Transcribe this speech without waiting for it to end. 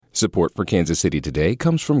Support for Kansas City Today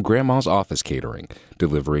comes from Grandma's Office Catering,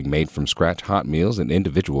 delivering made-from-scratch hot meals and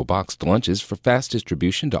individual boxed lunches for fast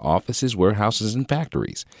distribution to offices, warehouses, and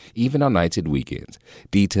factories, even on nights and weekends.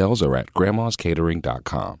 Details are at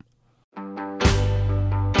grandmascatering.com.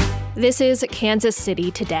 This is Kansas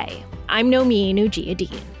City Today. I'm Nomi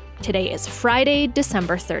Nujiadeen. Today is Friday,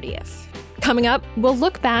 December 30th. Coming up, we'll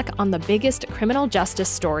look back on the biggest criminal justice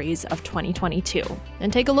stories of 2022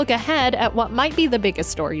 and take a look ahead at what might be the biggest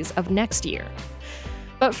stories of next year.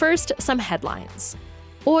 But first, some headlines.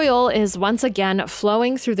 Oil is once again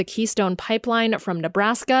flowing through the Keystone Pipeline from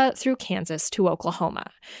Nebraska through Kansas to Oklahoma.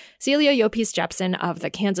 Celia Yopis-Jepsen of the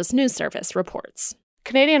Kansas News Service reports.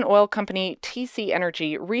 Canadian oil company TC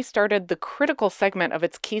Energy restarted the critical segment of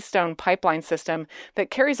its Keystone pipeline system that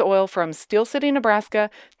carries oil from Steel City, Nebraska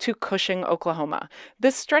to Cushing, Oklahoma.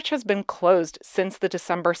 This stretch has been closed since the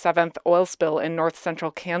December 7th oil spill in north-central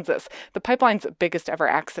Kansas, the pipeline's biggest ever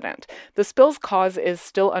accident. The spill's cause is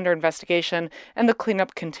still under investigation, and the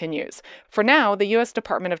cleanup continues. For now, the U.S.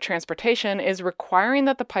 Department of Transportation is requiring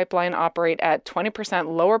that the pipeline operate at 20%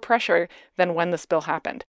 lower pressure than when the spill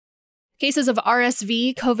happened. Cases of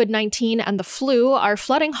RSV, COVID-19, and the flu are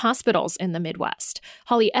flooding hospitals in the Midwest.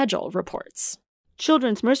 Holly Edgell reports.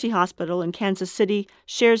 Children's Mercy Hospital in Kansas City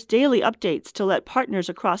shares daily updates to let partners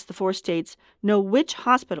across the 4 states know which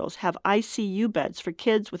hospitals have ICU beds for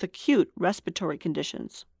kids with acute respiratory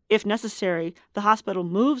conditions. If necessary, the hospital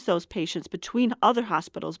moves those patients between other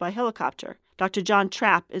hospitals by helicopter. Dr. John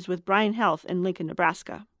Trapp is with Bryan Health in Lincoln,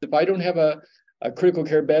 Nebraska. If I don't have a critical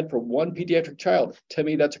care bed for one pediatric child, to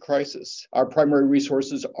me, that's a crisis. Our primary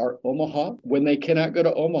resources are Omaha. When they cannot go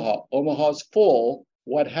to Omaha, Omaha's full.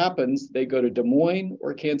 What happens? They go to Des Moines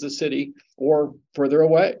or Kansas City or further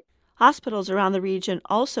away. Hospitals around the region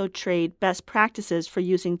also trade best practices for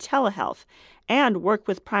using telehealth and work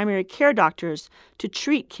with primary care doctors to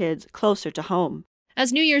treat kids closer to home.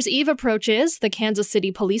 As New Year's Eve approaches, the Kansas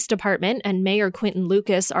City Police Department and Mayor Quinton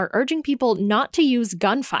Lucas are urging people not to use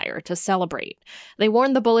gunfire to celebrate. They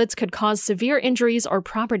warn the bullets could cause severe injuries or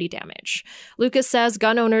property damage. Lucas says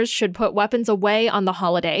gun owners should put weapons away on the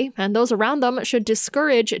holiday, and those around them should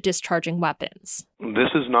discourage discharging weapons.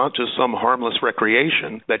 This is not just some harmless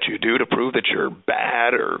recreation that you do to prove that you're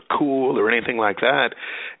bad or cool or anything like that.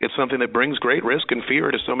 It's something that brings great risk and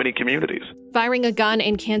fear to so many communities. Firing a gun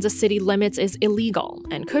in Kansas City limits is illegal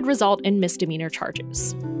and could result in misdemeanor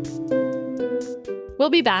charges.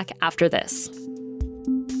 We'll be back after this.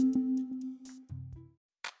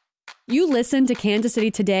 You listen to Kansas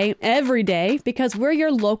City Today every day because we're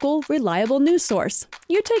your local, reliable news source.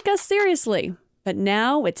 You take us seriously. But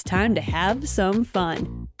now it's time to have some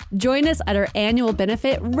fun. Join us at our annual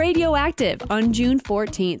benefit, Radioactive, on June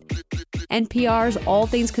 14th. NPR's All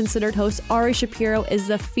Things Considered host Ari Shapiro is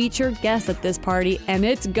the featured guest at this party, and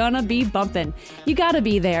it's gonna be bumpin'. You gotta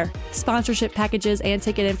be there. Sponsorship packages and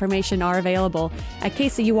ticket information are available at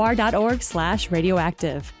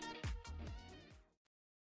kcur.org/radioactive.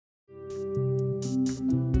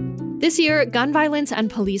 This year, gun violence and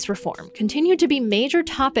police reform continue to be major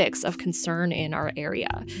topics of concern in our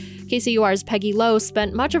area. KCUR's Peggy Lowe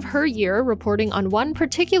spent much of her year reporting on one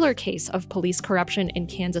particular case of police corruption in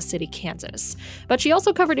Kansas City, Kansas. But she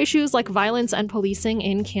also covered issues like violence and policing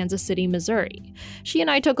in Kansas City, Missouri. She and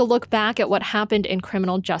I took a look back at what happened in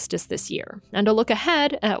criminal justice this year, and a look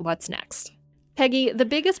ahead at what's next. Peggy, the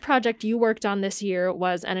biggest project you worked on this year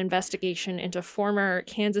was an investigation into former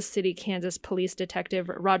Kansas City, Kansas police detective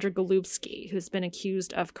Roger Golubski, who's been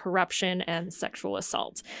accused of corruption and sexual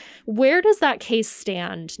assault. Where does that case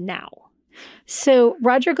stand now? So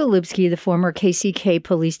Roger Golubski, the former KCK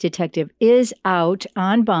police detective, is out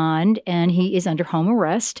on bond and he is under home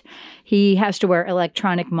arrest. He has to wear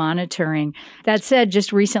electronic monitoring. That said,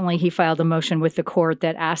 just recently he filed a motion with the court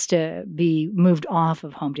that asked to be moved off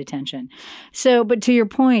of home detention. So, but to your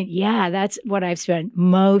point, yeah, that's what I've spent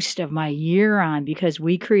most of my year on because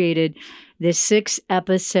we created this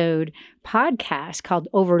 6-episode podcast called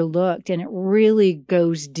Overlooked, and it really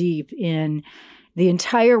goes deep in the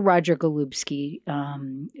entire Roger Golubski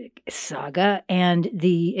saga and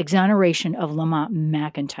the exoneration of Lamont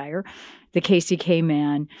McIntyre, the KCK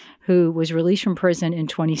man who was released from prison in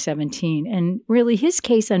 2017. And really, his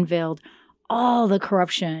case unveiled all the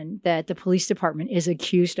corruption that the police department is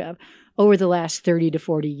accused of over the last 30 to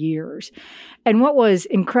 40 years. And what was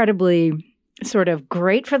incredibly sort of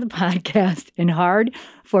great for the podcast and hard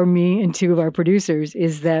for me and 2 of our producers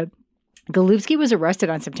is that Golubski was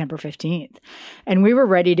arrested on September 15th, and we were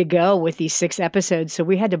ready to go with these 6 episodes, so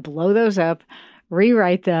we had to blow those up,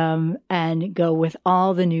 rewrite them, and go with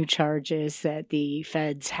all the new charges that the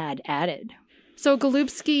feds had added. So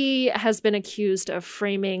Golubsky has been accused of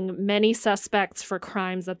framing many suspects for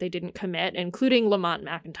crimes that they didn't commit, including Lamont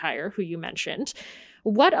McIntyre, who you mentioned.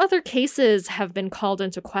 What other cases have been called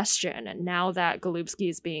into question now that Golubsky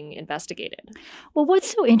is being investigated? Well, what's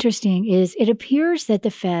so interesting is it appears that the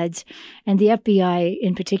feds and the FBI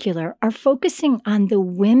in particular are focusing on the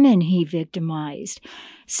women he victimized.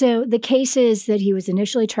 So the cases that he was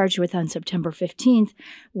initially charged with on September 15th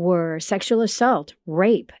were sexual assault,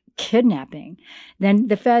 rape, kidnapping. Then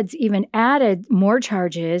the feds even added more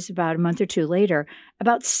charges about a month or two later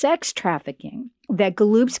about sex trafficking, that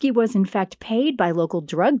Golubsky was in fact paid by local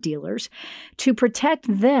drug dealers to protect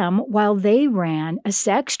them while they ran a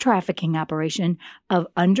sex trafficking operation of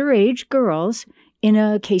underage girls in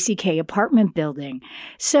a KCK apartment building.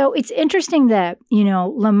 So it's interesting that,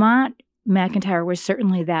 Lamont McIntyre was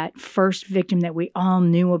certainly that first victim that we all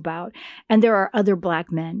knew about. And there are other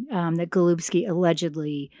Black men that Golubsky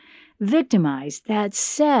allegedly victimized. That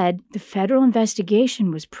said, the federal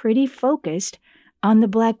investigation was pretty focused on the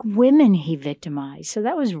Black women he victimized. So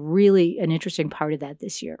that was really an interesting part of that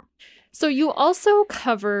this year. So you also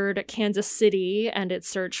covered Kansas City and its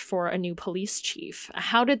search for a new police chief.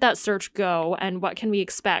 How did that search go, and what can we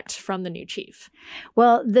expect from the new chief?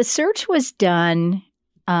 Well, the search was done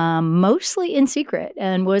mostly in secret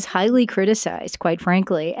and was highly criticized, quite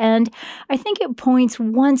frankly. And I think it points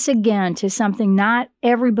once again to something not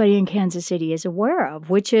everybody in Kansas City is aware of,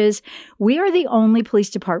 which is we are the only police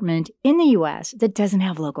department in the U.S. that doesn't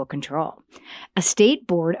have local control. A state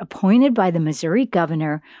board appointed by the Missouri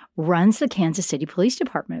governor runs the Kansas City Police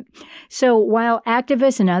Department. So while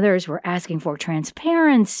activists and others were asking for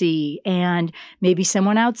transparency and maybe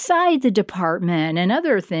someone outside the department and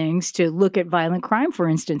other things to look at violent crime, for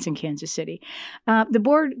instance, in Kansas City, the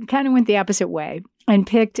board kind of went the opposite way and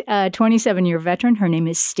picked a 27-year veteran. Her name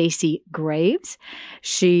is Stacey Graves.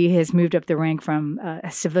 She has moved up the rank from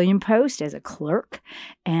a civilian post as a clerk,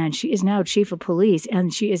 and she is now chief of police.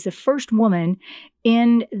 And she is the first woman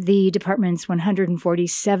in the department's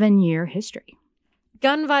 147-year history.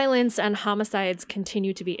 Gun violence and homicides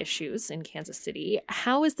continue to be issues in Kansas City.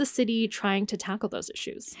 How is the city trying to tackle those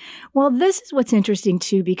issues? Well, this is what's interesting,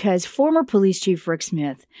 too, because former police chief Rick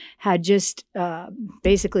Smith had just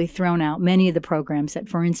basically thrown out many of the programs that,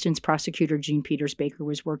 for instance, prosecutor Jean Peters Baker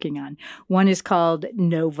was working on. One is called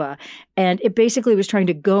NOVA, and it basically was trying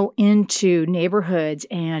to go into neighborhoods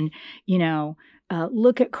and,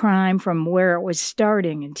 look at crime from where it was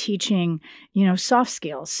starting and teaching, soft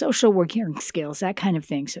skills, social working skills, that kind of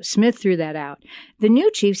thing. So Smith threw that out. The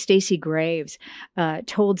new chief, Stacey Graves,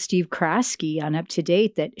 told Steve Kraske on Up to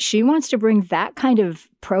Date that she wants to bring that kind of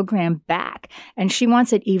program back, and she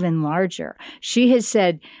wants it even larger. She has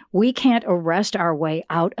said, we can't arrest our way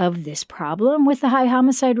out of this problem with the high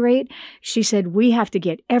homicide rate. She said, we have to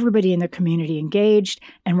get everybody in the community engaged,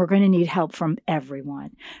 and we're going to need help from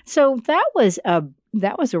everyone. So that was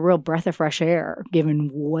a real breath of fresh air,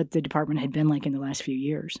 given what the department had been like in the last few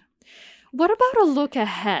years. What about a look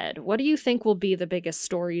ahead? What do you think will be the biggest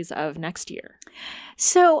stories of next year?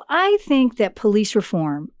 So I think that police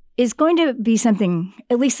reform is going to be something,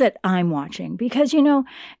 at least that I'm watching, because,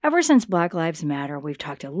 ever since Black Lives Matter, we've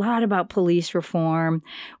talked a lot about police reform.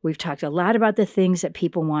 We've talked a lot about the things that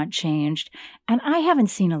people want changed, and I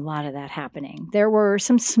haven't seen a lot of that happening. There were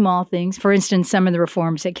some small things. For instance, some of the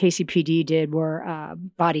reforms that KCPD did were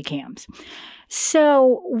body cams.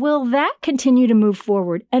 So will that continue to move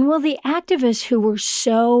forward? And will the activists who were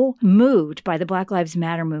so moved by the Black Lives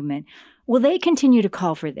Matter movement, will they continue to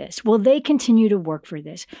call for this? Will they continue to work for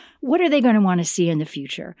this? What are they going to want to see in the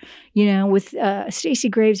future? With Stacey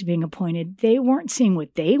Graves being appointed, they weren't seeing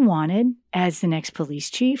what they wanted as the next police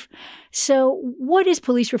chief. So what is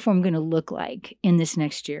police reform going to look like in this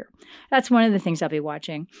next year? That's one of the things I'll be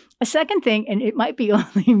watching. A second thing, and it might be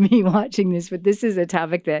only me watching this, but this is a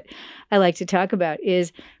topic that I like to talk about,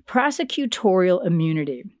 is prosecutorial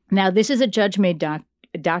immunity. Now, this is a judge-made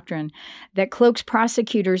doctrine that cloaks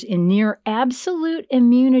prosecutors in near absolute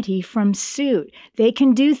immunity from suit. They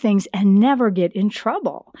can do things and never get in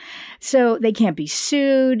trouble. So they can't be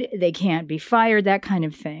sued, they can't be fired, that kind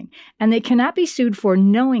of thing. And they cannot be sued for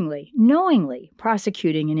knowingly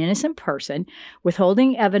prosecuting an innocent person,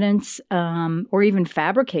 withholding evidence, or even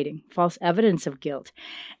fabricating false evidence of guilt.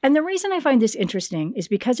 And the reason I find this interesting is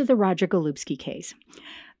because of the Roger Golubsky case.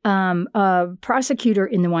 A prosecutor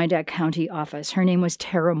in the Wyandotte County office, her name was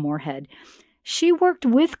Tara Moorhead. She worked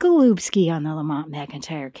with Golubsky on the Lamont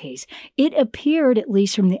McIntyre case. It appeared, at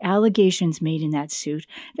least from the allegations made in that suit,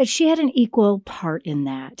 that she had an equal part in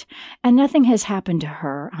that. And nothing has happened to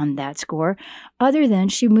her on that score, other than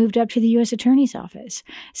she moved up to the U.S. Attorney's Office.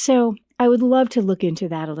 So I would love to look into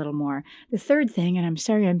that a little more. The third thing, and I'm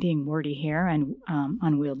sorry I'm being wordy here and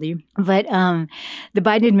unwieldy, but the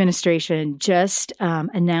Biden administration just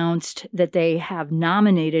announced that they have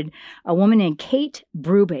nominated a woman named Kate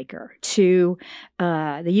Brubaker to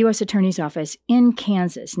the U.S. Attorney's Office in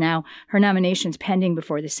Kansas. Now, her nomination's pending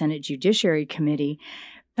before the Senate Judiciary Committee.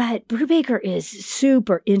 But Brubaker is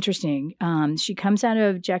super interesting. She comes out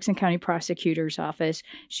of Jackson County Prosecutor's Office.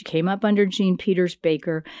 She came up under Jean Peters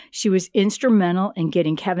Baker. She was instrumental in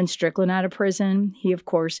getting Kevin Strickland out of prison. He, of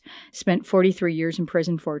course, spent 43 years in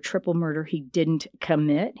prison for a triple murder he didn't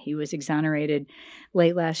commit. He was exonerated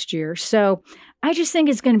late last year. So I just think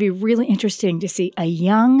it's going to be really interesting to see a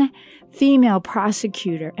young female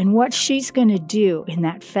prosecutor and what she's going to do in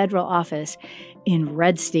that federal office in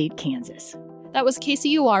Red State, Kansas. That was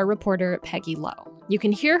KCUR reporter Peggy Lowe. You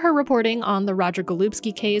can hear her reporting on the Roger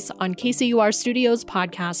Golubski case on KCUR Studios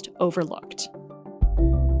podcast Overlooked.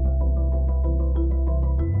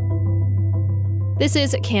 This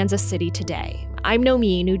is Kansas City Today. I'm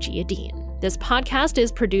Nomin Ujiyediin. This podcast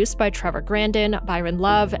is produced by Trevor Grandin, Byron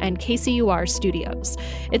Love, and KCUR Studios.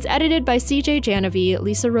 It's edited by CJ Janovi,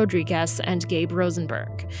 Lisa Rodriguez, and Gabe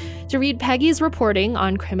Rosenberg. To read Peggy's reporting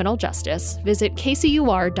on criminal justice, visit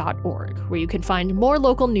kcur.org, where you can find more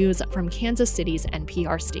local news from Kansas City's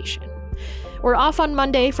NPR station. We're off on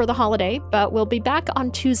Monday for the holiday, but we'll be back on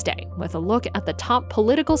Tuesday with a look at the top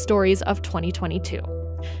political stories of 2022.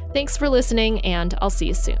 Thanks for listening, and I'll see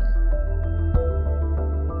you soon.